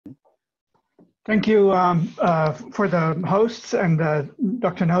Thank you for the hosts and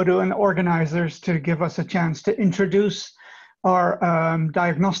Dr. Nodu and organizers to give us a chance to introduce our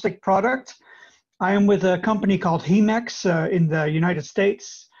diagnostic product. I am with a company called Hemex in the United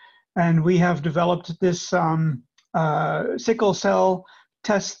States, and we have developed this sickle cell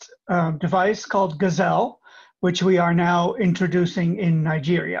test device called Gazelle, which we are now introducing in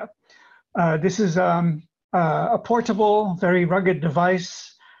Nigeria. This is a portable, very rugged device.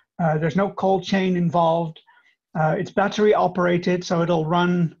 There's no cold chain involved. It's battery operated, so it'll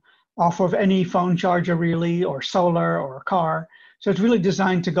run off of any phone charger really, or solar or a car. So it's really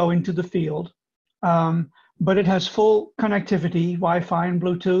designed to go into the field. But it has full connectivity, Wi-Fi and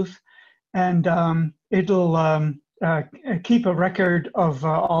Bluetooth, and it'll keep a record of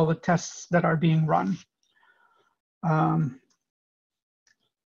all the tests that are being run. Hang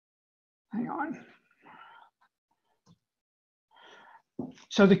on.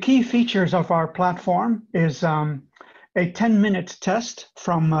 So the key features of our platform is a 10-minute test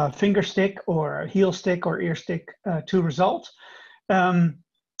from finger stick or heel stick or ear stick to result.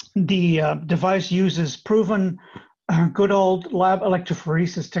 The device uses proven good old lab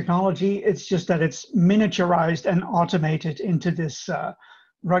electrophoresis technology. It's just that it's miniaturized and automated into this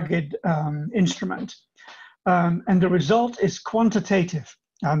rugged instrument. And the result is quantitative.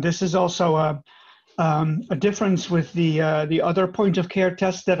 This is also a difference with the other point of care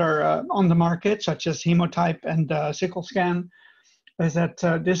tests that are on the market, such as Hemotype and Sickle scan, is that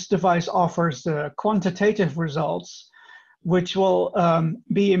this device offers quantitative results, which will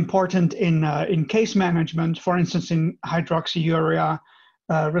be important in case management, for instance, in hydroxyurea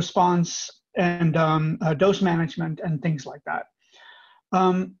response and dose management and things like that.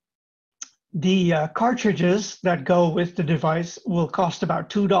 The cartridges that go with the device will cost about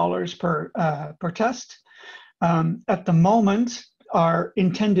 $2 per test. At the moment, our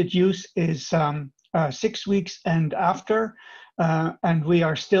intended use is 6 weeks and after, and we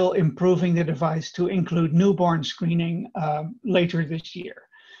are still improving the device to include newborn screening later this year.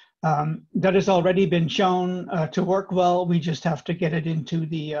 That has already been shown to work well. We just have to get it into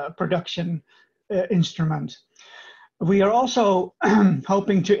the production instrument. We are also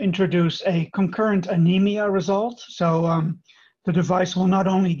hoping to introduce a concurrent anemia result. So the device will not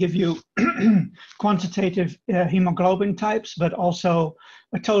only give you quantitative hemoglobin types, but also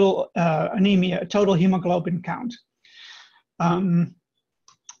a total anemia, a total hemoglobin count.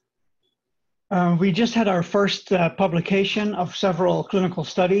 We just had our first publication of several clinical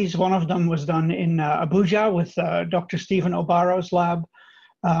studies. One of them was done in Abuja with Dr. Stephen Obaro's lab,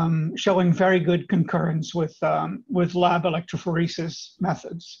 showing very good concurrence with lab electrophoresis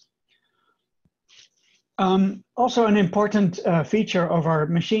methods. Also, an important feature of our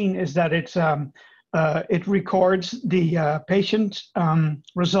machine is that it records the patient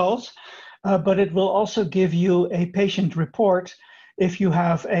results, but it will also give you a patient report if you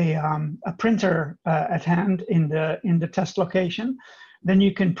have a printer at hand in the test location. Then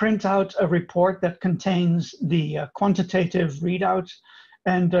you can print out a report that contains the quantitative readout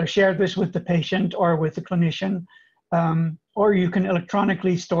and share this with the patient or with the clinician, or you can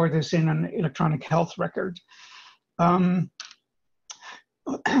electronically store this in an electronic health record.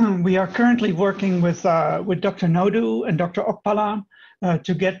 We are currently working with Dr. Nodu and Dr. Okpala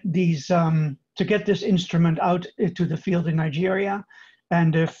to get this instrument out to the field in Nigeria.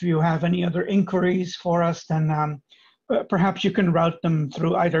 And if you have any other inquiries for us, then perhaps you can route them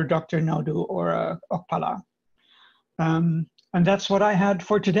through either Dr. Nodu or Okpala. And that's what I had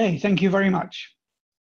for today. Thank you very much.